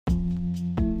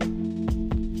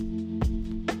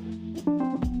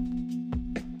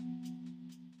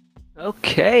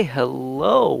Okay,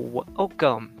 hello.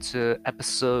 Welcome to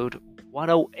episode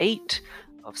 108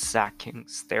 of Sack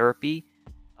King's Therapy.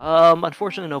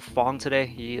 Unfortunately, no Fong today.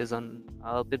 He is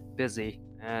a bit busy,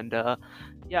 and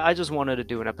yeah, I just wanted to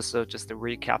do an episode just to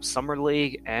recap Summer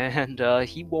League, and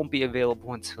he won't be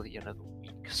available until the end of the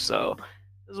week. So,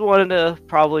 just wanted to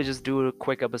probably just do a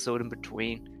quick episode in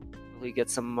between, really get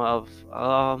some of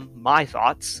my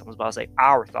thoughts. I was about to say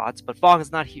our thoughts, but Fong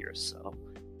is not here, so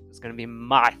it's going to be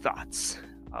my thoughts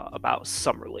about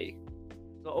Summer League.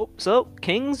 So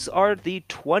Kings are the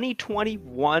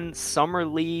 2021 Summer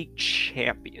League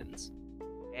champions,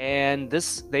 and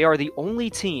they are the only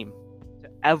team to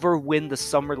ever win the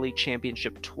Summer League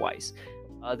championship twice.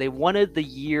 They won it the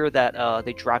year that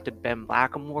they drafted Ben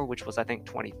McLemore, which was I think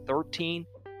 2013,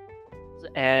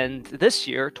 and this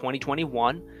year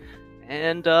 2021.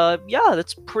 And yeah,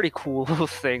 that's a pretty cool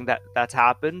thing that's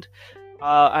happened.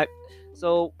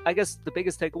 So I guess the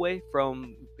biggest takeaway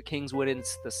from the Kings winning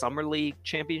the Summer League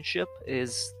championship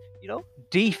is,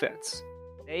 defense.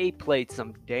 They played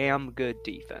some damn good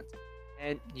defense.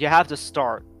 And you have to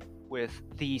start with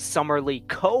the Summer League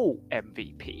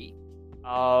co-MVP,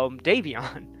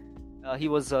 Davion. He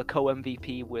was a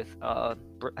co-MVP with, I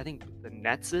think, the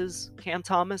Nets' Cam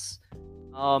Thomas.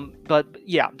 But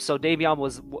yeah, so Davion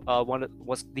was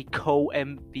the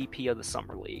co-MVP of the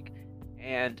Summer League.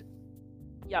 And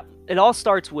yeah, it all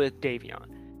starts with Davion.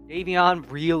 Davion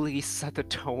really set the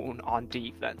tone on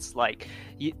defense.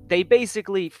 They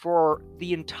basically, for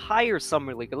the entire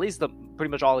Summer League, at least pretty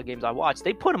much all the games I watched,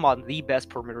 they put him on the best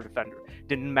perimeter defender.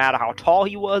 Didn't matter how tall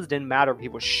he was, didn't matter if he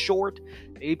was short.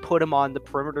 They put him on the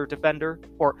perimeter defender,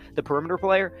 or the perimeter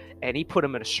player, and he put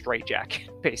him in a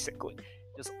straitjacket, basically.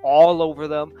 Just all over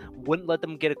them, wouldn't let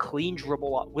them get a clean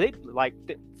dribble off.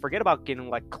 Forget about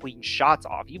getting clean shots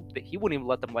off. He wouldn't even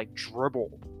let them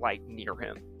dribble near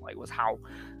him. Was how,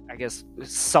 I guess,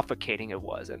 suffocating it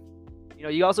was. And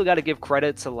you also got to give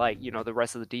credit to the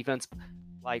rest of the defense,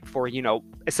 for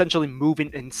essentially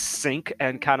moving in sync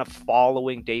and kind of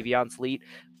following Davion's lead.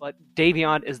 But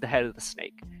Davion is the head of the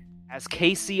snake, as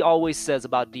Casey always says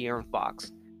about De'Aaron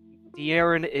Fox.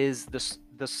 De'Aaron is the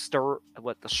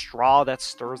straw that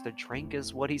stirs the drink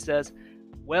is what he says.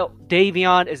 Well,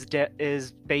 Davion is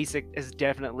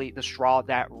definitely the straw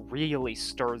that really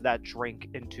stirs that drink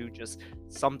into just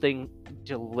something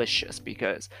delicious.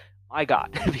 Because my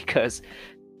God, because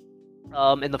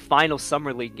in the final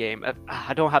Summer League game,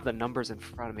 I don't have the numbers in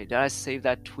front of me. Did I save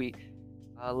that tweet?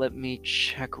 Let me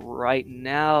check right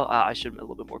now. I should have been a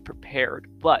little bit more prepared.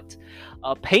 But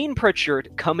Payne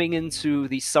Pritchard coming into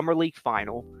the Summer League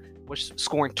final was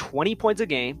scoring 20 points a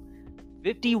game,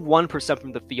 51%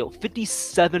 from the field,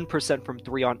 57% from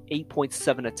three on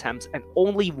 8.7 attempts, and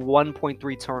only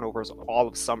 1.3 turnovers all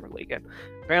of Summer League. And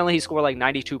apparently he scored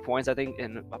 92 points, I think,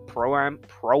 in a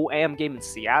Pro-Am game in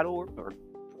Seattle or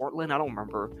Portland, I don't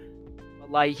remember.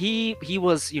 But he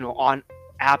was,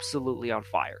 absolutely on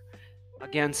fire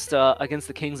against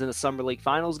the Kings in the Summer League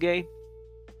Finals game.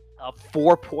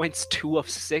 4 points, 2 of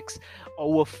 6,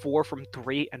 0 of 4 from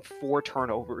 3, and 4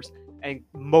 turnovers, and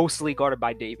mostly guarded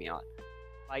by Davion.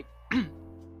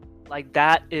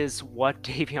 That is what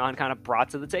Davion kind of brought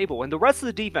to the table. And the rest of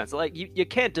the defense, you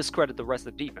can't discredit the rest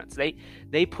of the defense.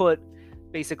 They put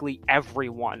basically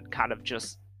everyone kind of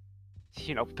just,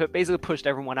 basically pushed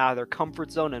everyone out of their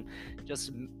comfort zone and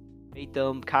just made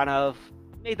them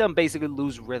basically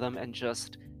lose rhythm and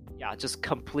just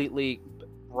completely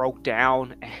broke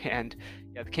down. And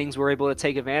the Kings were able to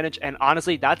take advantage, and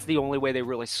honestly that's the only way they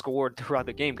really scored throughout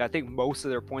the game. I think most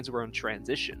of their points were in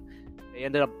transition. They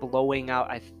ended up blowing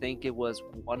out, I think it was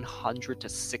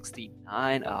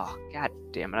 100-69. Oh god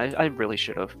damn it, I really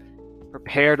should have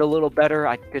prepared a little better.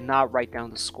 I did not write down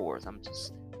the scores. I'm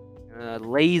just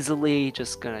lazily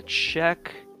just gonna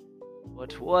check.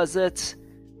 What was it?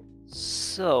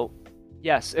 So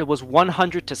yes, it was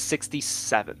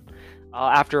 100-67.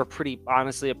 After a pretty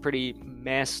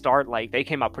meh start. They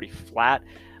came out pretty flat,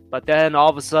 but then all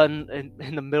of a sudden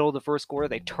in the middle of the first quarter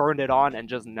they turned it on and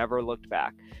just never looked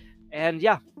back. And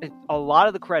yeah, a lot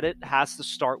of the credit has to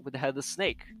start with the head of the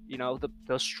snake,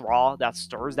 the straw that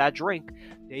stirs that drink,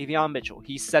 Davion Mitchell.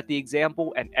 He set the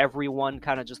example, and everyone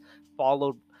kind of just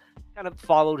followed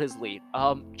his lead.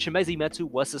 Chimezie Metu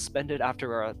was suspended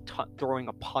after throwing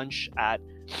a punch at,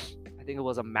 I think it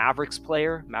was a Mavericks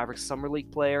Summer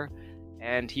League player,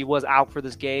 and he was out for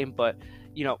this game. But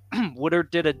Woodard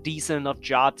did a decent enough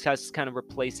job just kind of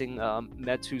replacing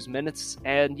Metu's minutes.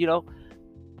 And it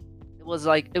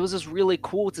was just really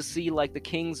cool to see the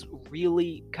Kings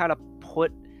really kind of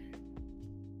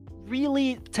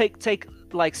take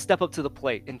step up to the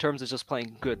plate in terms of just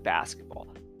playing good basketball.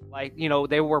 Like,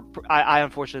 they were. I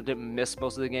unfortunately didn't miss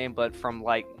most of the game, but from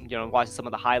like watching some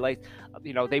of the highlights,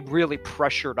 they really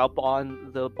pressured up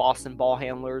on the Boston ball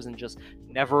handlers and just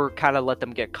never kind of let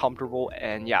them get comfortable.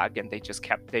 And yeah, again, they just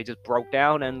broke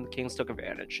down, and the Kings took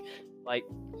advantage. Like,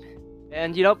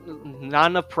 and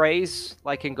not enough praise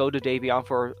like can go to Davion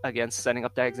for again setting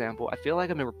up that example. I feel like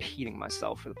I've been repeating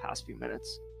myself for the past few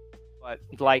minutes, but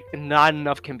like not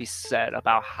enough can be said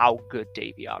about how good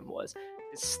Davion was.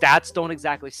 His stats don't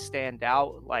exactly stand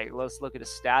out. Like, let's look at his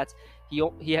stats. He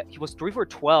was 3 for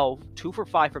 12, 2 for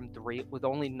 5 from 3 with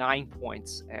only 9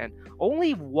 points and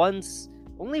only one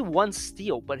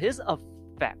steal. But his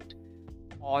effect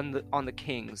on the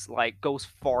Kings like goes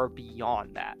far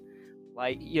beyond that.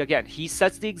 Like, again, he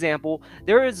sets the example.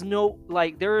 There was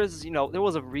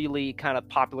a really kind of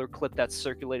popular clip that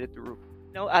circulated through,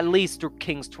 at least through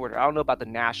King's Twitter. I don't know about the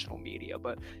national media,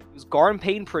 but it was guarding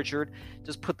Peyton Pritchard,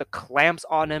 just put the clamps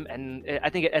on him, and I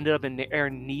think it ended up in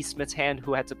Aaron Neesmith's hand,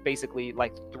 who had to basically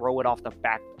like throw a 3 off the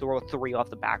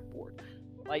backboard.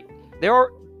 Like, there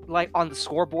are like on the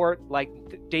scoreboard, like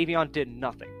Davion did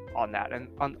nothing on that and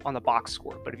on the box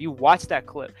score. But if you watch that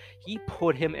clip, he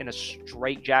put him in a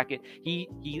straight jacket. He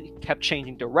kept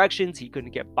changing directions. He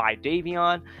couldn't get by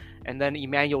Davion, and then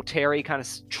Emmanuel Terry kind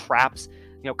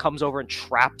of comes over and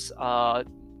traps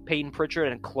Peyton Pritchard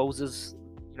and closes,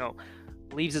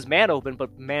 leaves his man open,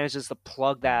 but manages to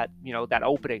plug that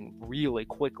opening really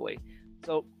quickly.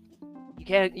 So you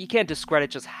can't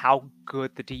discredit just how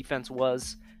good the defense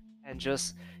was. And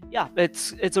just, yeah,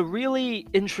 it's a really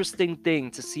interesting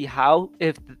thing to see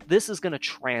if this is going to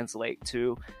translate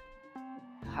to.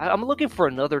 I'm looking for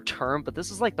another term, but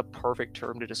this is like the perfect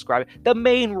term to describe it. The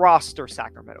main roster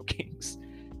Sacramento Kings.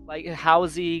 Like, how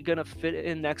is he going to fit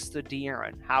in next to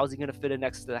De'Aaron? How is he going to fit in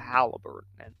next to Halliburton?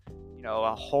 And,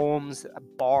 Holmes,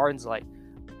 Barnes, like,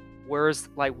 where's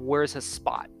his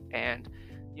spot? And,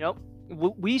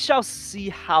 we shall see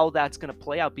how that's going to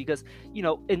play out because,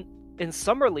 in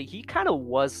Summer League, he kind of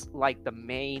was like the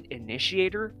main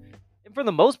initiator. And for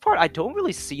the most part, I don't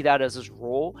really see that as his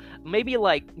role. Maybe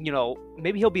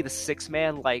maybe he'll be the sixth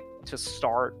man, to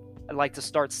start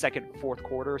second and fourth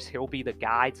quarters. He'll be the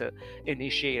guy to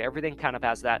initiate everything, kind of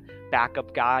as that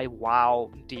backup guy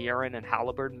while De'Aaron and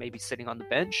Halliburton may be sitting on the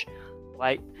bench.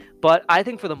 But I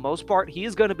think for the most part, he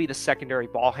is going to be the secondary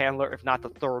ball handler, if not the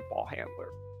third ball handler.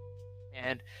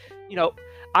 And,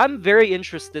 I'm very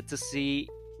interested to see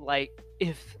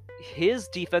if his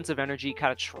defensive energy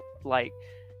kind of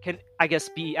can, I guess,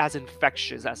 be as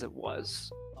infectious as it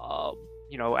was,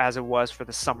 for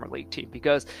the Summer League team,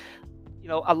 because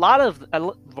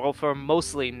for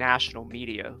mostly national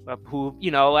media, who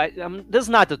this is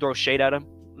not to throw shade at him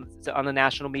on the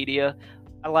national media.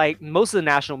 Most of the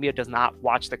national media does not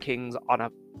watch the Kings on a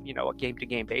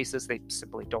game-to-game basis. They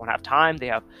simply don't have time. They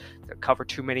have to cover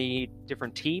too many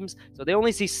different teams, so they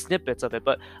only see snippets of it.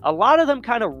 But a lot of them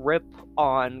kind of rip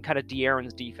on kind of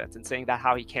De'Aaron's defense and saying that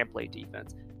how he can't play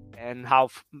defense, and how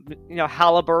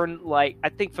Halliburton, I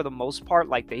think for the most part,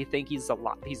 they think he's a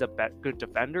good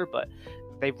defender, but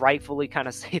they rightfully kind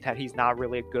of say that he's not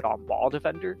really a good on-ball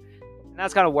defender. And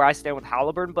that's kind of where I stand with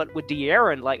Halliburton. But with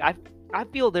De'Aaron, I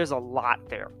feel there's a lot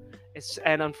there.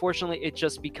 And unfortunately, it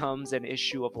just becomes an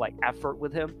issue of effort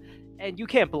with him. And you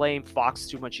can't blame Fox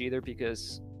too much either,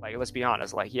 because let's be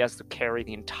honest, he has to carry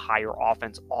the entire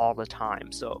offense all the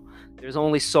time. So there's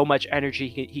only so much energy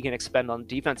he can expend on the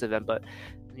defensive end. But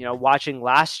watching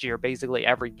last year, basically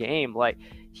every game,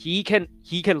 he can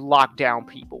lock down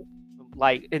people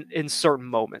in certain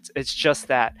moments. It's just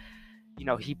that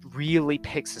he really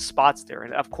picks his spots there.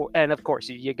 And of course,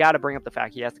 you got to bring up the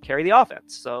fact he has to carry the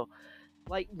offense. So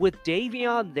with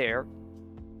Davion there,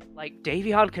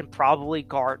 Davion can probably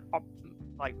guard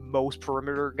most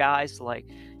perimeter guys,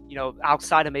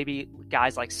 outside of maybe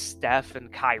guys like Steph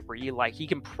and Kyrie. He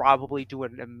can probably do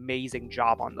an amazing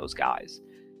job on those guys.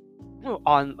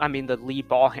 The lead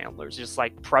ball handlers, just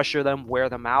pressure them, wear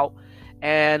them out,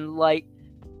 and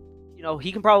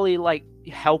he can probably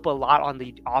help a lot on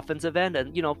the offensive end.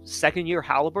 And second year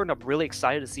Halliburton, I'm really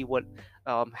excited to see what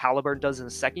Halliburton does in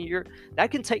the second year.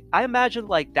 I imagine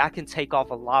that can take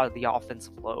off a lot of the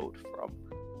offensive load from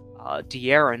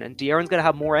De'Aaron, and De'Aaron's gonna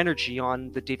have more energy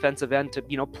on the defensive end to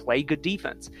play good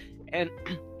defense. And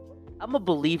I'm a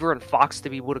believer in Fox to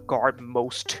be able to guard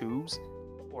most twos,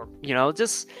 or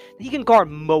just he can guard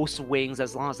most wings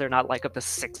as long as they're not up to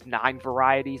 6'9"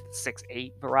 variety,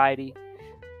 6'8" variety.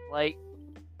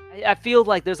 I feel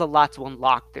there's a lot to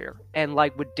unlock there. And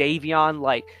with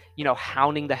Davion,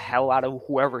 hounding the hell out of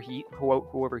whoever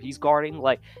he's guarding,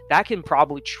 that can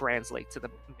probably translate to the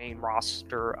main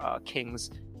roster Kings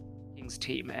Kings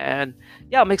team. And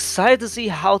yeah, I'm excited to see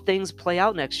how things play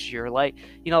out next year. Like,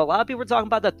 a lot of people are talking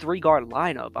about that 3-guard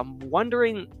lineup. I'm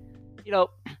wondering,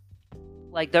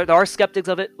 like there are skeptics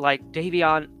of it. Like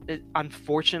Davion,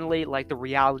 unfortunately, like the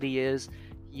reality is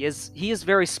he is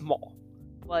very small.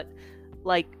 But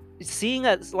like seeing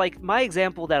as like my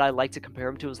example that I like to compare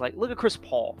him to is like look at Chris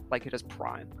Paul, like at his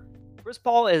prime. Chris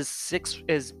Paul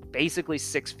is basically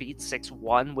 6 feet,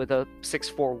 6'1", with a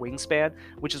 6'4" wingspan,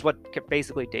 which is what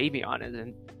basically Davion is.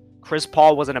 And Chris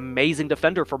Paul was an amazing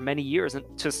defender for many years, and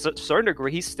to a certain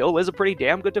degree, he still is a pretty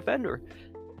damn good defender.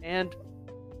 And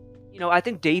I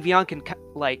think Davion can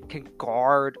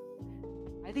guard.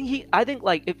 I think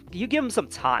like if you give him some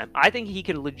time, I think he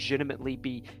can legitimately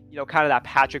be, kind of that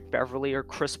Patrick Beverly or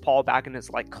Chris Paul back in his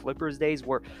like Clippers days,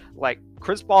 where like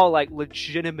Chris Paul like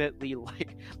legitimately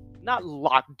like not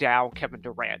lock down Kevin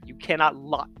Durant. You cannot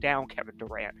lock down Kevin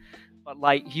Durant, but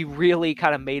like he really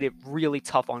kind of made it really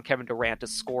tough on Kevin Durant to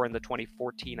score in the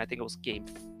 2014. I think it was Game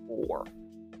 4,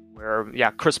 where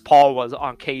Chris Paul was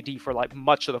on KD for like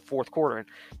much of the fourth quarter, and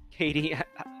KD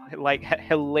like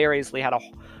hilariously had a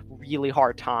really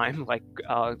hard time like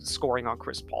scoring on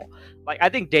Chris Paul. Like I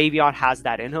think Davion has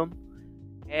that in him,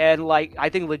 and like I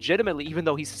think legitimately, even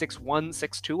though he's 6'1",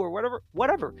 6'2", or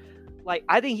whatever, like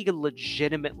I think he can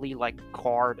legitimately like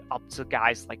guard up to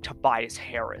guys like Tobias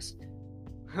Harris,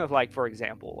 like for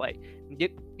example, like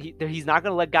he's not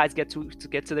gonna let guys get to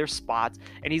to their spots,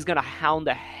 and he's gonna hound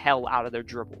the hell out of their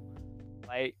dribble.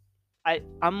 Like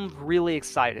I'm really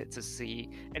excited to see,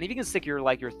 and if you can stick your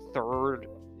third,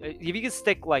 if you can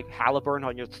stick like Halliburton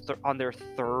on their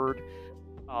third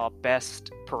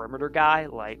best perimeter guy,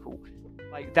 like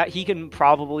that, he can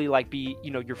probably like be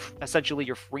your essentially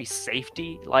your free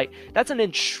safety. Like that's an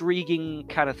intriguing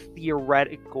kind of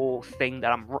theoretical thing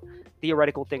that I'm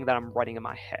running in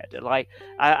my head. And like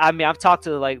I mean I've talked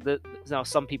to like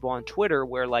some people on Twitter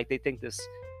where like they think this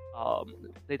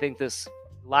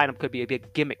lineup could be a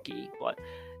bit gimmicky, but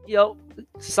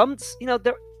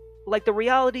they're like, the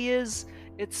reality is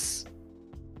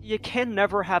you can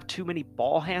never have too many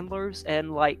ball handlers,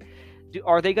 and like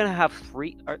are they gonna have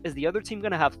is the other team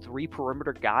gonna have 3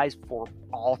 perimeter guys for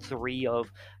all 3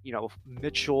 of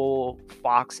Mitchell,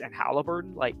 Fox, and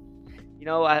Halliburton? Like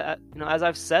as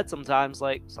I've said, sometimes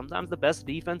the best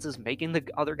defense is making the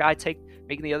other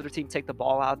team take the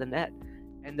ball out of the net,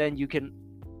 and then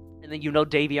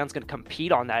Davion's going to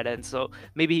compete on that end, so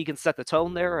maybe he can set the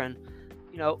tone there. And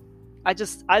I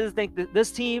just think that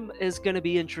this team is going to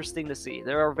be interesting to see.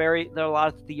 There are a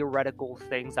lot of theoretical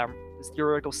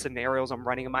scenarios I'm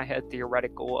running in my head,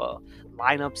 theoretical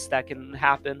lineups that can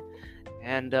happen,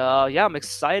 and I'm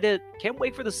excited. Can't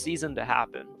wait for the season to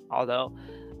happen. Although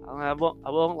I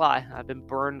won't lie, I've been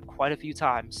burned quite a few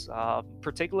times,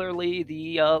 particularly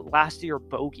the last year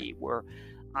bogey, where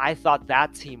I thought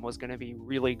that team was going to be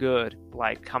really good,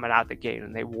 like coming out the gate,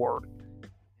 and they weren't.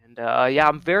 And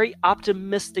I'm very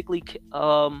optimistically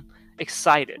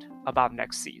excited about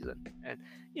next season. And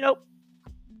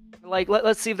like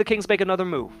let's see if the Kings make another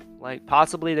move. Like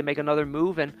possibly they make another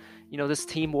move, and this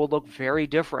team will look very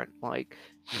different. Like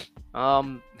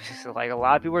like a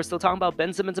lot of people are still talking about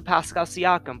Ben Simmons and Pascal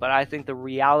Siakam, but I think the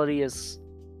reality is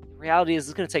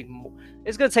it's going to take more.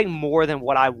 It's going to take more than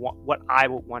what I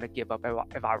would want to give up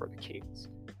if I were the Kings.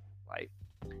 Like,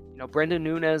 Brendan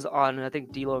Nunez on, I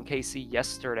think, D'Lo and KC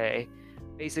yesterday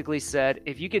basically said,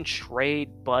 if you can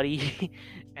trade Buddy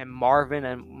and Marvin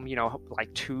and,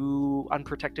 like 2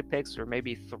 unprotected picks, or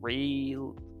maybe 3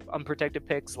 unprotected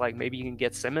picks, like maybe you can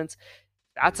get Simmons.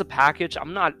 That's a package.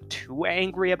 I'm not too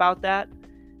angry about that.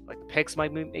 Like, the picks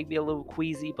might make me a little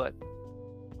queasy, but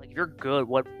like if you're good,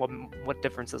 what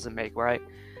difference does it make, right?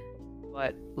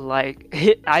 But like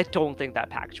I don't think that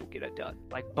package will get it done.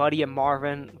 Like Buddy and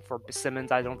Marvin for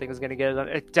Simmons, I don't think is going to get it done.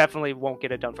 It definitely won't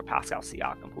get it done for Pascal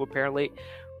Siakam, who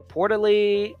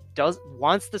reportedly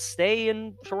wants to stay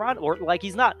in Toronto, or like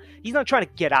he's not trying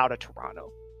to get out of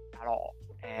Toronto at all.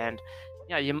 And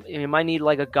you might need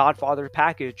like a Godfather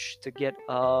package to get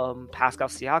Pascal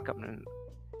Siakam. And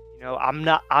I'm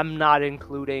not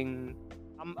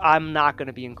going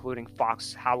to be including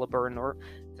Fox, Halliburton, or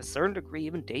to a certain degree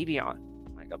even Davion.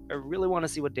 Like I really want to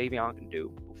see what Davion can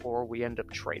do before we end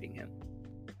up trading him.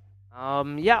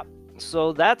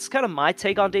 So that's kind of my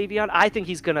take on Davion. I think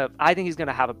he's gonna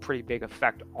have a pretty big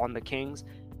effect on the Kings,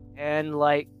 and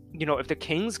like if the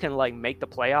Kings can like make the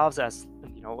playoffs as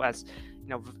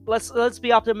let's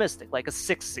be optimistic, like a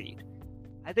 6th seed.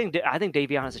 I think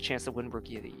Davion has a chance to win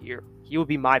Rookie of the Year. He would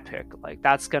be my pick. Like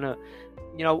that's gonna,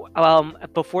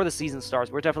 before the season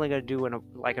starts, we're definitely gonna do an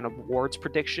awards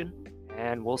prediction,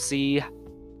 and we'll see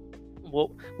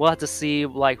we'll have to see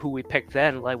like who we pick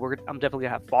then. Like I'm definitely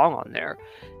gonna have Fong on there,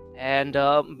 and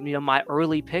my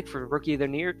early pick for rookie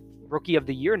of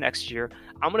the year next year,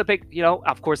 I'm gonna pick.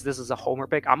 Of course, this is a homer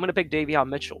pick. I'm gonna pick Davion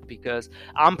Mitchell because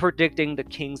I'm predicting the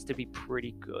Kings to be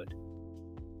pretty good.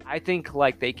 I think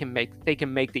like they can make the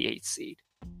 8th seed.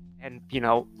 And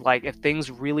like if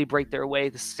things really break their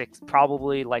way,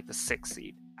 probably like the 6th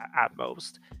seed at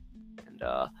most. And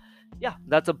yeah,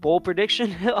 that's a bold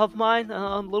prediction of mine.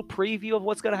 A little preview of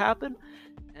what's gonna happen.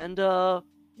 And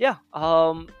yeah,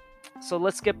 so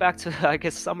let's get back to I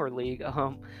guess Summer League.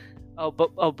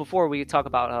 But before we talk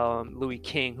about Louis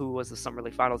King, who was the Summer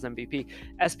League Finals MVP,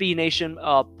 SB Nation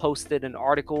posted an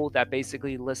article that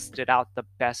basically listed out the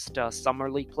best Summer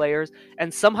League players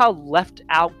and somehow left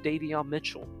out Davion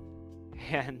Mitchell.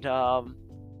 And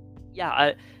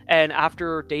and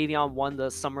after Davion won the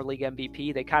Summer League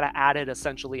MVP, they kind of added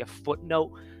essentially a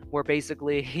footnote where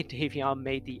basically Davion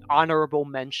made the honorable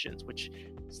mentions, which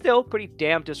still pretty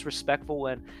damn disrespectful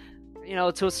and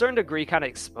to a certain degree kind of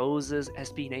exposes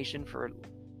SB Nation for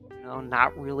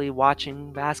not really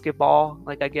watching basketball.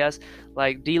 Like I guess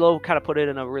like D'Lo kind of put it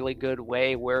in a really good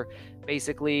way where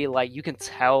basically like you can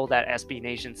tell that SB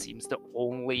Nation seems to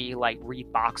only like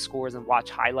read box scores and watch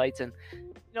highlights. And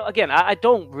again, I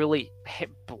don't really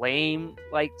blame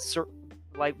like certain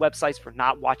like websites for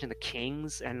not watching the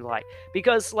Kings, and like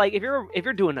because like if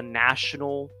you're doing a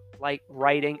national like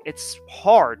writing, it's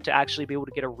hard to actually be able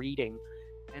to get a reading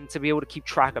and to be able to keep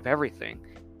track of everything.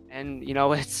 And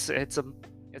it's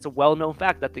a well-known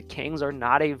fact that the Kings are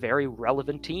not a very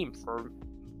relevant team for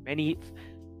many,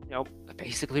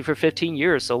 basically for 15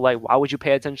 years. So like, why would you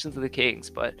pay attention to the Kings?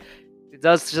 But it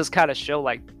does just kind of show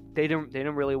like they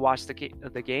didn't really watch the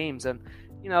games. And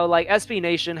like SB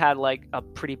Nation had like a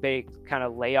pretty big kind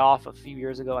of layoff a few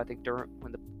years ago. I think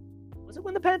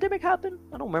when the pandemic happened?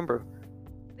 I don't remember.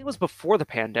 I think it was before the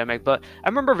pandemic, but I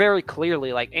remember very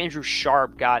clearly like Andrew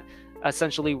Sharp got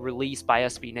essentially released by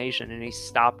SB Nation and he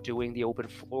stopped doing the Open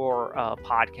Floor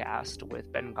podcast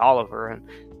with Ben Golliver,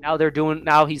 and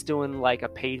now he's doing like a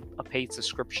paid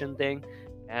subscription thing,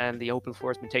 and the Open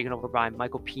Floor has been taken over by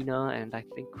Michael Pina and I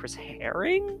think Chris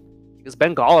Herring, because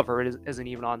Ben Golliver isn't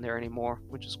even on there anymore,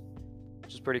 which is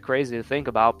pretty crazy to think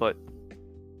about. But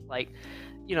like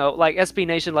like SB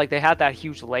Nation, like they had that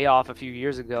huge layoff a few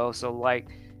years ago, so like,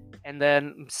 and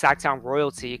then Sacktown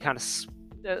Royalty kind of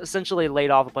essentially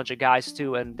laid off a bunch of guys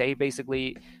too, and they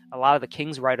basically, a lot of the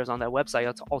Kings writers on that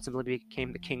website ultimately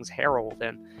became the Kings Herald,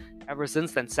 and ever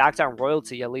since then Sacktown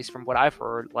Royalty, at least from what I've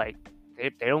heard, like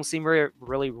they don't seem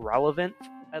really relevant,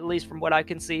 at least from what I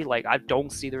can see. Like I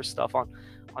don't see their stuff on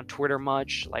Twitter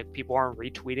much, like people aren't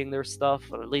retweeting their stuff,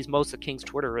 or at least most of Kings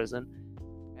Twitter isn't.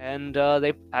 And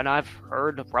I've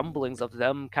heard rumblings of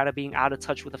them kind of being out of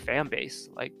touch with the fan base,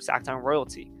 like Sacktown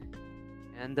Royalty.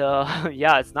 And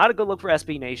yeah, it's not a good look for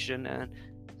SB Nation, and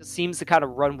it just seems to kind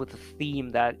of run with the theme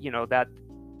that that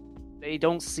they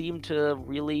don't seem to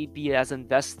really be as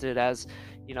invested as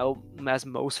as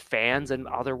most fans and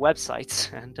other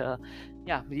websites. And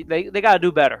yeah, they got to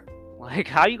do better. Like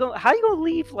how you gonna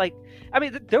leave? Like I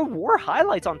mean, there were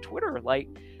highlights on Twitter, like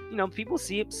people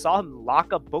saw him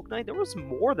lock up Book Night. There was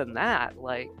more than that.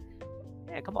 Like,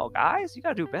 man, come on, guys, you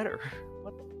gotta do better.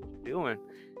 What are you doing?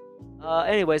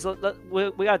 Anyways,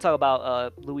 we gotta talk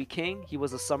about Louis King. He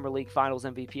was a Summer League Finals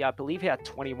MVP. I believe he had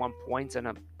 21 points and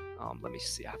let me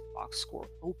see, I have box score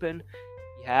open.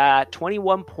 He had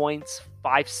 21 points,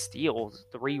 5 steals,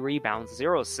 3 rebounds,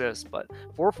 0 assists, but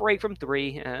 4 for 8 from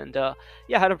 3, and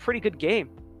yeah, had a pretty good game.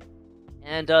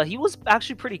 And he was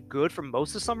actually pretty good for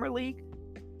most of Summer League.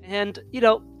 And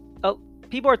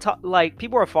people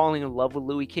are falling in love with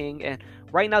Louis King, and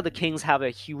right now the Kings have a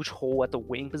huge hole at the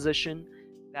wing position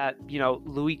that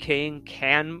Louis King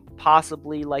can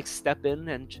possibly like step in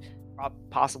and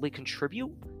possibly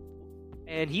contribute.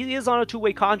 And he is on a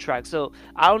 2-way contract, so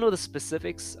I don't know the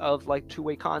specifics of like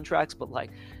 2-way contracts, but like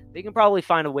they can probably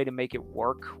find a way to make it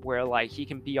work where like he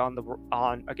can be on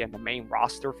the main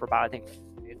roster for about I think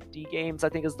 50 games, I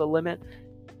think is the limit.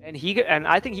 And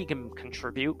I think he can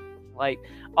contribute. Like,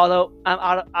 although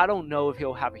I don't know if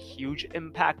he'll have a huge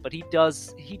impact, but he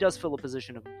does fill a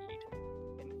position of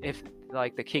need if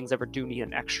like the Kings ever do need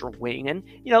an extra wing. And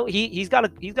he's got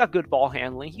good ball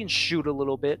handling. He can shoot a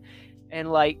little bit,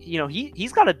 and like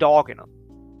he's got a dog in him.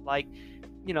 Like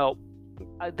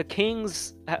the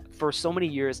Kings for so many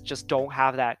years just don't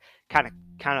have that kind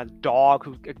of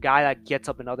dog, a guy that gets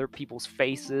up in other people's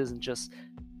faces and just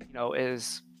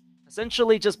is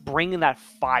essentially just bringing that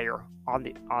fire on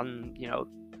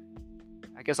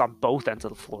I guess on both ends of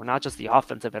the floor, not just the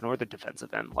offensive end or the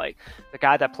defensive end. Like the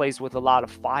guy that plays with a lot of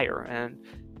fire. And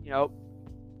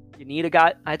You need a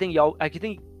guy. I think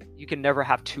you can never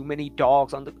have too many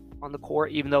dogs on the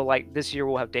court. Even though like this year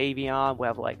we'll have Davion, we'll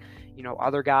have like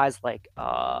other guys like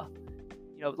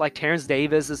like Terrence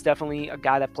Davis is definitely a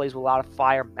guy that plays with a lot of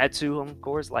fire. Metsu, of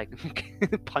course, like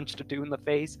punched a dude in the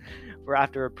face for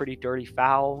after a pretty dirty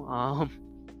foul.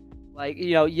 Like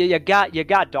you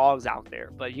got dogs out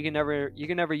there, but you can never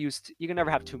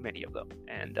have too many of them.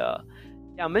 And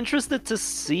yeah, I'm interested to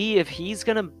see if he's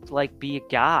gonna like be a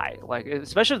guy, like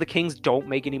especially if the Kings don't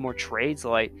make any more trades.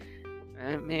 Like,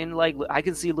 I mean, like I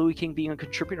can see Louis King being a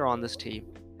contributor on this team,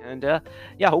 and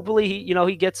yeah, hopefully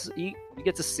he gets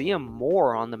to see him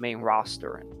more on the main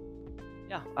roster, and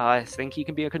yeah, I think he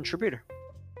can be a contributor.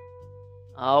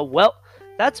 Well,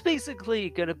 that's basically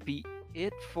gonna be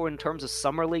it for in terms of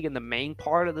Summer League and the main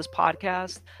part of this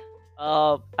podcast.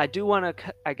 I do want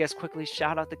to, I guess, quickly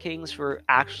shout out the Kings for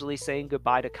actually saying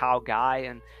goodbye to Kyle Guy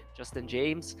and Justin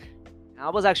James. I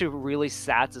was actually really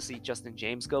sad to see Justin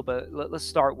James go, but let's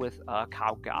start with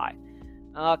Kyle Guy.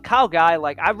 Kyle Guy,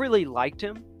 like, I really liked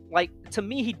him. Like, to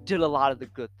me, he did a lot of the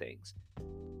good things.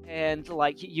 And,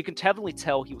 like, you can definitely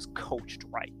tell he was coached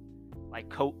right.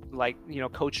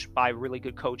 Coached by really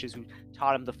good coaches who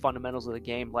taught him the fundamentals of the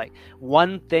game. Like,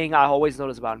 one thing I always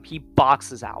notice about him, he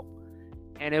boxes out.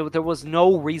 And there was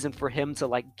no reason for him to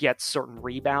like get certain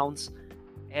rebounds,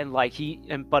 but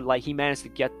he managed to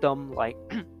get them like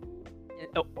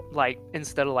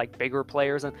instead of like bigger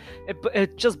players, and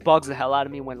it just bugs the hell out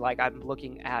of me when like I'm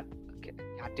looking at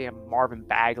goddamn Marvin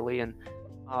Bagley and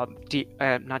not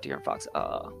De'Aaron Fox,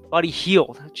 Buddy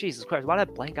Hield. Jesus Christ, why did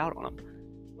I blank out on him?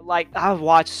 Like, I've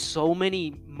watched so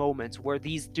many moments where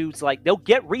these dudes like they'll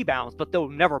get rebounds, but they'll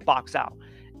never box out.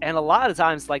 And a lot of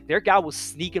times, like, their guy was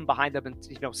sneaking behind them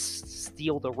and,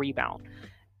 steal the rebound.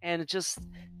 And it just,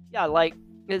 yeah, like,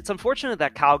 it's unfortunate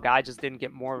that Kyle Guy just didn't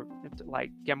get more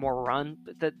run.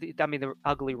 But the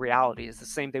ugly reality is the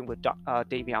same thing with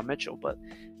Davion Mitchell. But,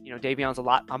 Davion's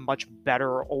a much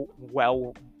better,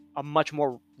 a much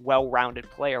more well-rounded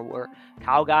player, where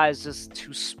Kyle Guy is just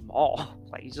too small.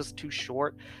 Like, he's just too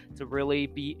short to really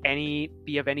be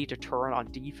of any deterrent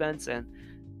on defense. And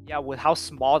yeah, with how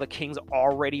small the Kings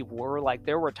already were, like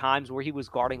there were times where he was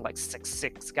guarding like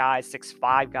 6'6" guys,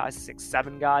 6'5" guys,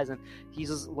 6'7" guys, and he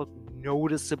just looked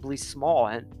noticeably small.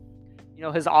 And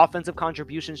his offensive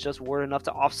contributions just weren't enough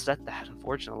to offset that,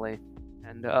 unfortunately.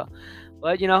 And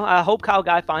but I hope Kyle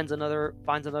Guy finds another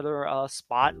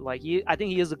spot. Like I think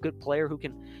he is a good player who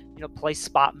can play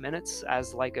spot minutes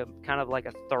as like a kind of like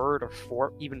a third or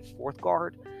fourth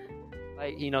guard.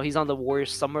 Like, he's on the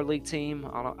Warriors Summer League team.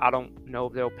 I don't know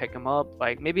if they'll pick him up.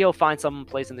 Like, maybe he'll find some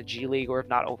place in the G League, or if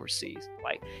not, overseas.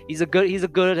 Like, he's a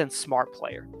good and smart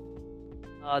player.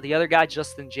 The other guy,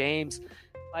 Justin James,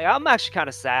 like, I'm actually kind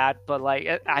of sad, but like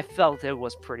I felt it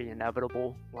was pretty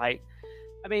inevitable. Like,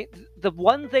 I mean, the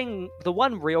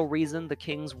one real reason the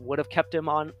Kings would have kept him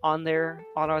on their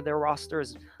roster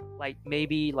is like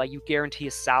maybe like you guarantee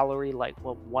a salary like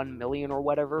 $1 million or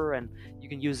whatever, and you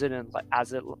can use it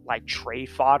as trade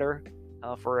fodder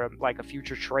for a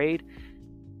future trade.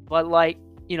 But like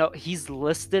he's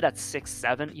listed at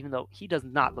 6'7", even though he does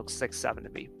not look 6'7" to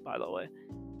me, by the way.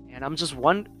 And I'm just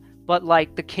but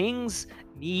like the Kings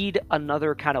need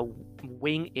another kind of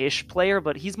wing-ish player,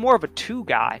 but he's more of a two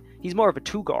guy. He's more of a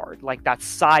two guard, like that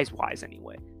size-wise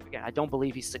anyway. Again, I don't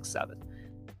believe he's 6'7".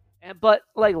 But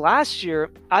like last year,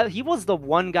 he was the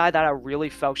one guy that I really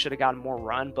felt should have gotten more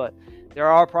run, but there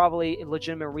are probably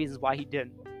legitimate reasons why he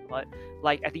didn't. But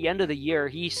like at the end of the year,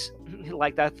 he's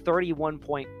like that 31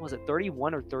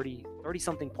 or 30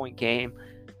 something point game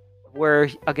where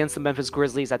against the Memphis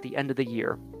Grizzlies at the end of the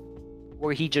year,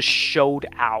 where he just showed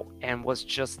out and was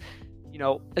just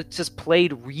it just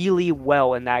played really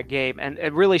well in that game, and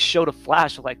it really showed a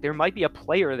flash of like there might be a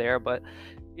player there, but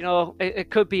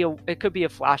it could be a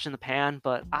flash in the pan.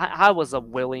 But I was a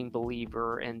willing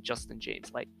believer in Justin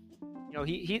James. Like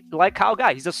he like Kyle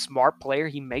Guy, he's a smart player.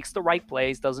 He makes the right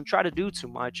plays, doesn't try to do too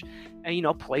much,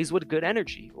 and plays with good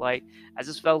energy. Like I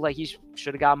just felt like he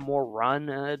should have gotten more run,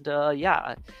 and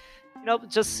yeah.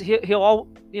 Just he'll all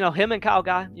him and Kyle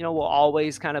Guy, will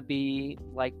always kind of be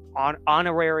like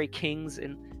honorary Kings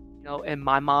in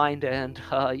my mind, and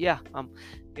yeah,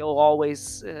 he'll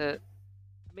always. I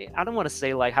mean, I don't want to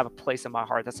say like have a place in my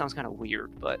heart. That sounds kind of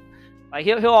weird, but like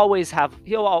he'll always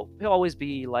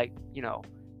be like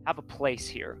have a place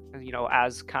here,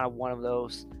 as kind of one of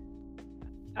those.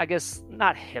 I guess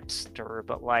not hipster,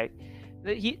 but like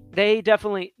they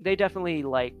definitely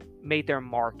like made their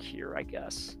mark here, I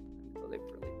guess. They really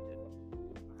did.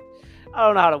 I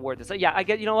don't know how to word this. Yeah, I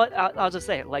get. You know what? I'll just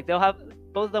say it. Like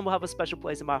both of them will have a special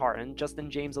place in my heart, and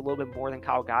Justin James a little bit more than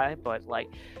Kyle Guy, but like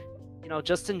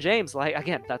Justin James, like,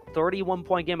 again, that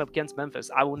 31-point game against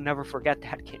Memphis, I will never forget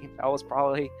that game. That was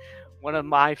probably one of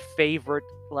my favorite,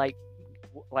 like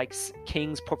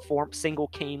Kings single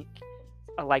king,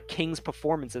 Kings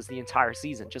performances the entire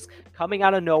season, just coming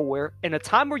out of nowhere in a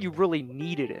time where you really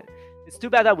needed it. It's too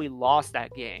bad that we lost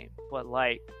that game, but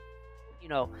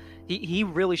he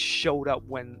really showed up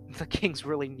when the Kings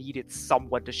really needed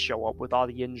someone to show up with all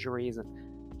the injuries,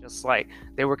 and just like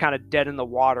they were kind of dead in the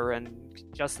water, and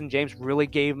Justin James really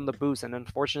gave them the boost. And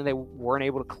unfortunately, they weren't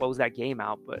able to close that game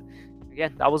out. But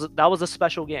again, that was a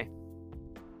special game.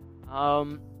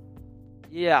 Last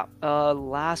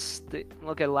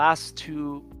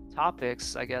two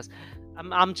topics, I guess.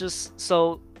 I'm just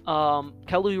so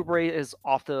Kelly Oubre is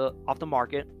off the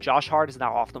market. Josh Hart is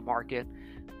now off the market.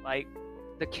 Like,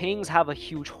 the Kings have a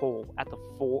huge hole at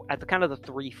the kind of the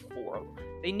 3-4.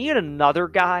 They need another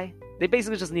guy. They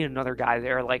basically just need another guy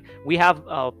there. Like, we have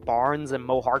Barnes and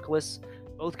Mo Harkless.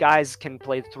 Both guys can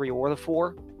play the 3 or the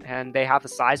 4, and they have the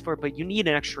size for it. But you need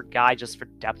an extra guy just for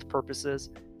depth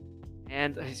purposes.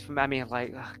 And I mean,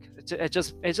 like, it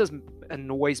just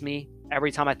annoys me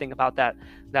every time I think about that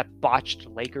botched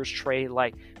Lakers trade.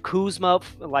 Like, Kuzma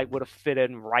would have fit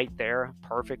in right there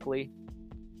perfectly,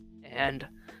 and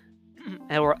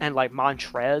like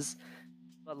Montrez.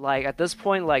 But like, at this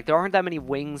point, like, there aren't that many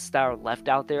wings that are left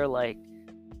out there. Like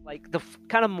the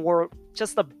kind of more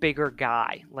just a bigger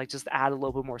guy. Like, just add a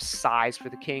little bit more size for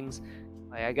the Kings.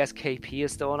 Like, I guess KP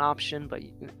is still an option, but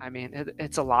I mean,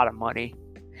 it's a lot of money,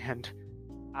 and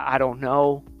I don't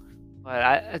know.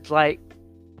 But it's like,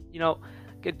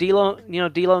 D'Lo and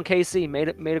KC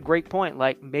made a great point.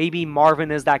 Like, maybe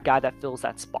Marvin is that guy that fills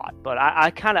that spot. But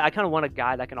I kind of want a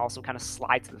guy that can also kind of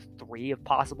slide to the 3 if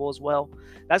possible as well.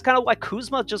 That's kind of why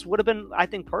Kuzma just would have been, I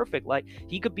think, perfect. Like,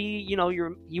 he could be,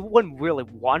 you wouldn't really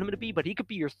want him to be, but he could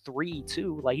be your 3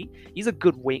 too. Like, he's a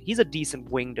good wing. He's a decent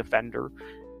wing defender.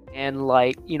 And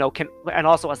and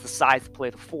also has the size to play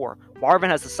the 4.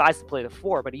 Marvin has the size to play the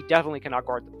 4, but he definitely cannot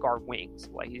guard wings.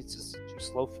 Like, he's just too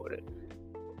slow-footed.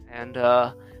 And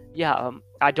I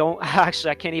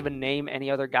can't even name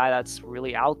any other guy that's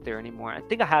really out there anymore. I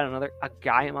think I had a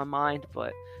guy in my mind,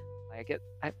 but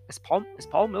is Paul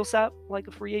Millsap like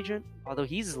a free agent? Although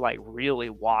he's like really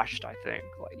washed, I think.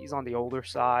 Like, he's on the older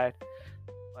side.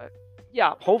 But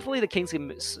yeah, hopefully the Kings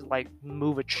can like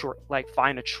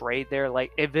find a trade there.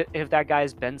 Like, if that guy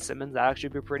is Ben Simmons, that actually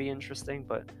be pretty interesting.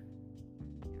 But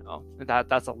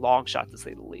that's a long shot to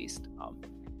say the least.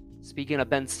 Speaking of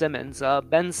Ben Simmons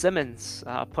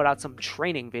put out some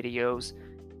training videos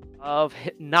of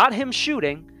not him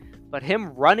shooting, but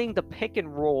him running the pick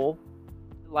and roll,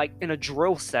 like in a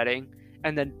drill setting,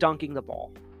 and then dunking the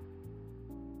ball.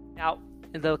 Now,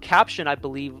 the caption, I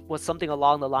believe, was something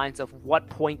along the lines of, "What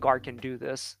point guard can do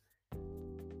this?"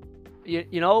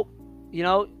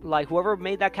 Like, whoever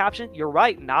made that caption, you're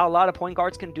right. Not a lot of point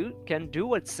guards can do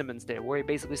what Simmons did, where he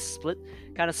basically split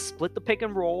the pick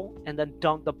and roll and then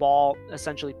dunk the ball,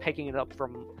 essentially picking it up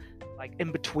from like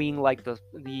in between like the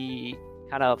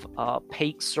kind of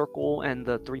Pake circle and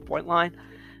the 3-point line.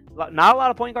 Not a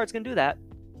lot of point guards can do that.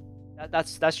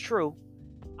 That's true.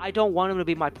 I don't want him to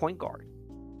be my point guard.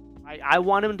 I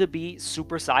want him to be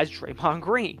supersized Draymond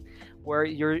Green, where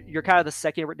you're kind of the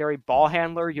secondary ball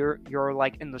handler. You're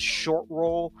like in the short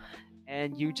roll,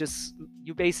 and you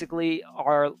basically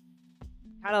are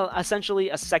kind of essentially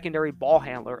a secondary ball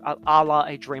handler, a la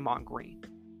a Draymond Green.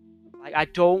 Like, I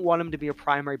don't want him to be a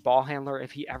primary ball handler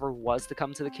if he ever was to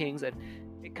come to the Kings, and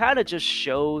it kind of just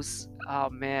shows, oh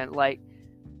man, like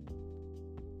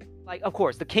of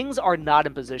course the Kings are not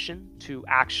in position to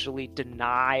actually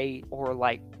deny or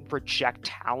like reject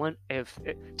talent if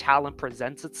talent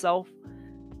presents itself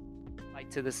like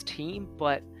to this team,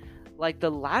 but like the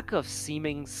lack of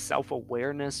seeming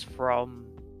self-awareness from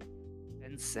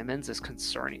Ben Simmons is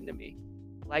concerning to me.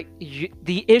 Like,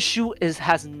 the issue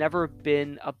has never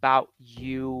been about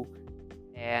you,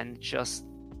 and it's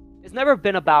never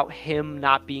been about him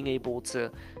not being able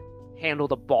to handle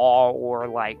the ball or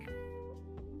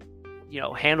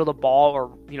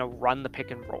run the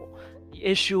pick and roll. The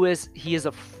issue is he is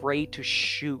afraid to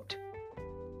shoot,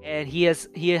 and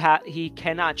he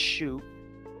cannot shoot.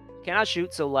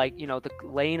 So the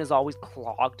lane is always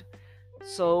clogged.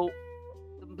 So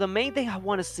the main thing I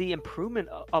want to see improvement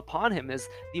upon him is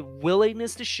the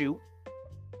willingness to shoot,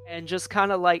 and just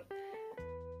kind of like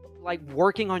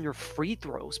working on your free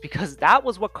throws, because that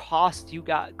was what cost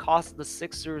the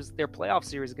Sixers their playoff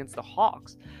series against the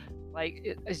Hawks. Like,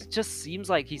 it just seems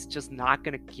like he's just not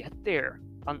gonna get there.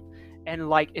 And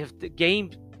like, if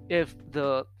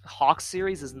the Hawks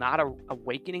series is not a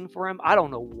awakening for him, I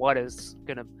don't know what is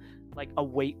gonna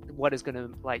await what is gonna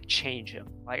like change him.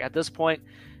 Like at this point,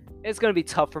 it's gonna be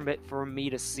tough for me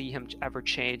to see him ever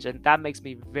change, and that makes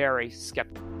me very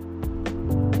skeptical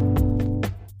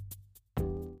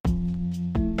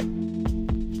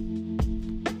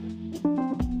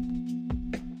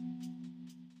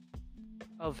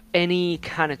of any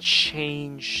kind of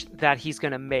change that he's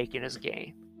gonna make in his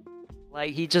game.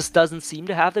 Like he just doesn't seem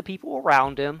to have the people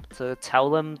around him to tell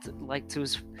them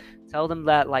tell them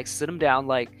that like sit him down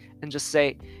and just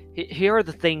say, here are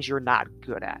the things you're not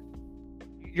good at.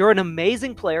 You're an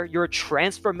amazing player. You're a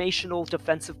transformational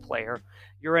defensive player.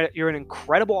 You're an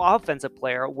incredible offensive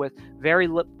player with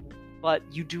but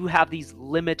you do have these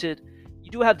limitations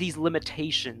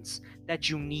that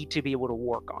you need to be able to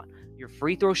work on. Your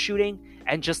free throw shooting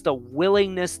and just a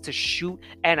willingness to shoot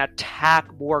and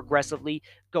attack more aggressively.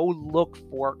 Go look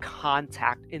for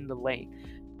contact in the lane.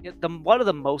 One of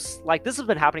the most, like, this has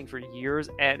been happening for years,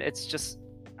 and it's just,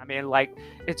 I mean, like,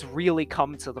 it's really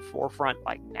come to the forefront,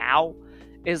 like, now,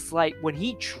 is, like, when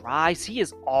he drives, he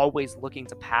is always looking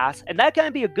to pass, and that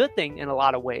can be a good thing in a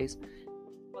lot of ways,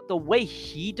 but the way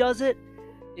he does it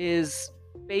is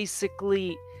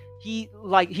basically, he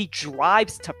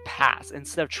drives to pass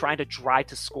instead of trying to drive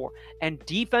to score, and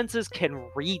defenses can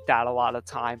read that a lot of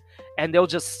time, and they'll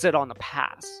just sit on the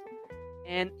pass.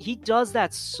 And he does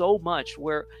that so much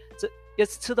where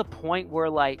it's to the point where,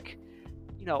 like,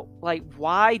 you know, like,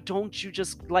 why don't you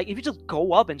just, like, if you just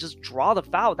go up and just draw the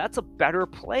foul, that's a better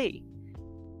play.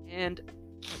 And,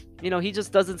 you know, he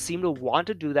just doesn't seem to want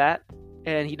to do that,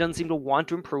 and he doesn't seem to want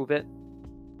to improve it,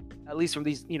 at least from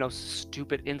these, you know,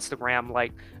 stupid Instagram,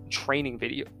 like, training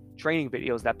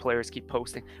videos that players keep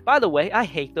posting. By the way, I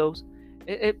hate those.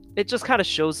 It just kind of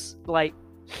shows, like,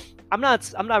 I'm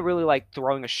not really like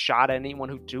throwing a shot at anyone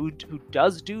who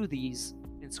does do these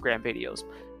Instagram videos.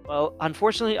 Well,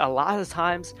 unfortunately, a lot of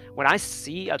times when I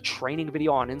see a training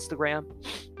video on Instagram,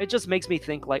 it just makes me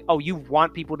think like, oh, you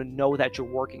want people to know that you're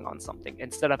working on something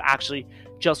instead of actually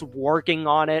just working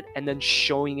on it and then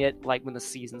showing it like when the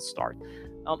season starts.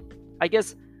 I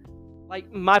guess, like,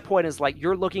 my point is, like,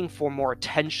 you're looking for more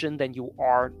attention than you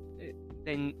are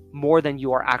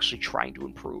actually trying to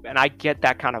improve. And I get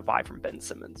that kind of vibe from Ben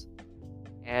Simmons.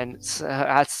 And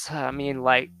that's, I mean,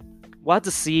 like, we'll have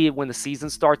to see when the season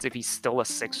starts if he's still a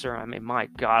Sixer. I mean, my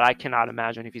God, I cannot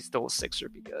imagine if he's still a Sixer,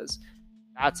 because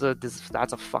that's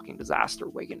a fucking disaster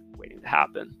waiting to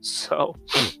happen. So,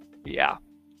 yeah.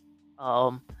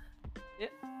 I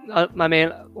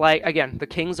mean, like, again, the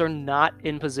Kings are not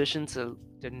in position to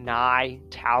deny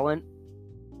talent,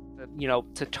 you know,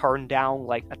 to turn down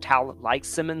like a talent like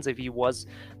Simmons if he was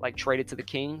like traded to the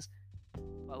Kings.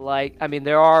 But, like, I mean,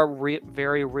 there are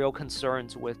very real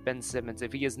concerns with Ben Simmons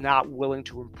if he is not willing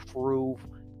to improve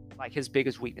like his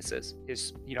biggest weaknesses,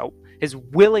 his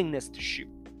willingness to shoot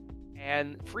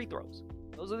and free throws.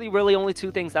 Those are the really only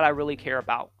two things that I really care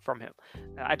about from him.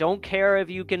 I don't care if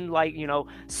you can, like, you know,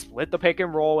 split the pick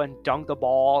and roll and dunk the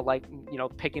ball, like, you know,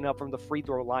 picking up from the free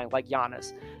throw line like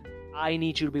Giannis. I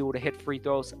need you to be able to hit free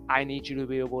throws. I need you to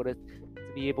be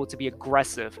able to be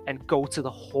aggressive and go to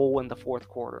the hole in the fourth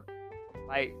quarter.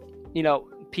 Like, you know,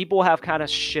 people have kind of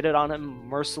shitted on him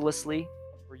mercilessly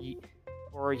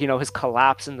for you know, his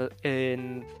collapse in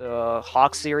the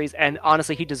Hawks series, and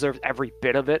honestly, he deserves every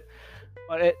bit of it.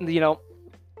 But you know,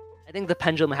 I think the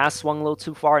pendulum has swung a little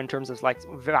too far in terms of like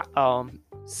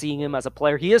seeing him as a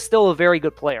player. He is still a very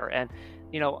good player, and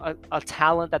you know, a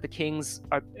talent that the Kings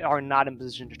are not in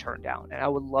position to turn down. And I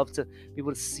would love to be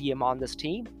able to see him on this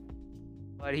team,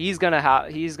 but he's gonna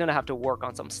have to work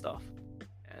on some stuff,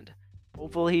 and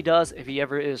hopefully he does if he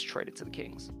ever is traded to the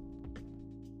Kings.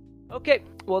 Okay,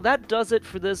 well, that does it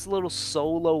for this little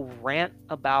solo rant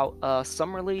about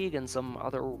Summer League and some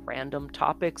other random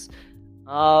topics.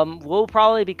 We'll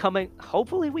probably be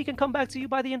hopefully we can come back to you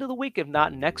by the end of the week, if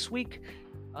not next week.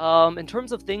 In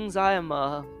terms of things I am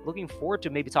looking forward to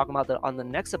maybe talking about on the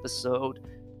next episode,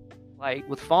 like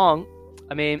with Fong,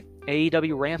 I mean,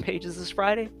 AEW Rampage is this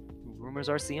Friday. Rumors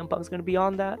are CM Punk's going to be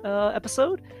on that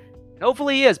episode. And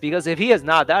hopefully he is, because if he is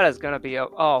not, that is going to be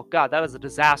oh god, that is a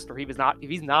disaster. If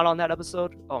he's not on that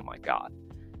episode, oh my god.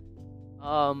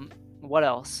 What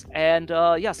else? And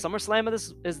yeah, SummerSlam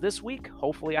is this week.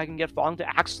 Hopefully I can get Fong to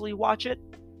actually watch it.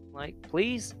 Like,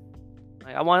 please.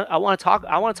 Like, I want to talk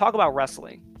about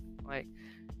wrestling. Like,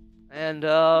 and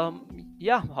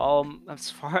yeah, as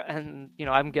far, and you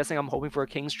know, I'm guessing I'm hoping for a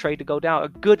Kings trade to go down, a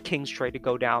good Kings trade to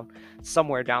go down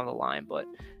somewhere down the line, but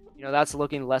you know, that's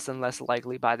looking less and less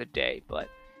likely by the day. But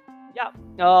yeah,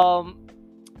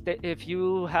 if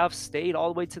you have stayed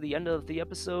all the way to the end of the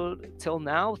episode till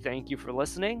now, thank you for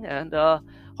listening, and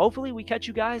hopefully we catch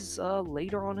you guys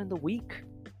later on in the week.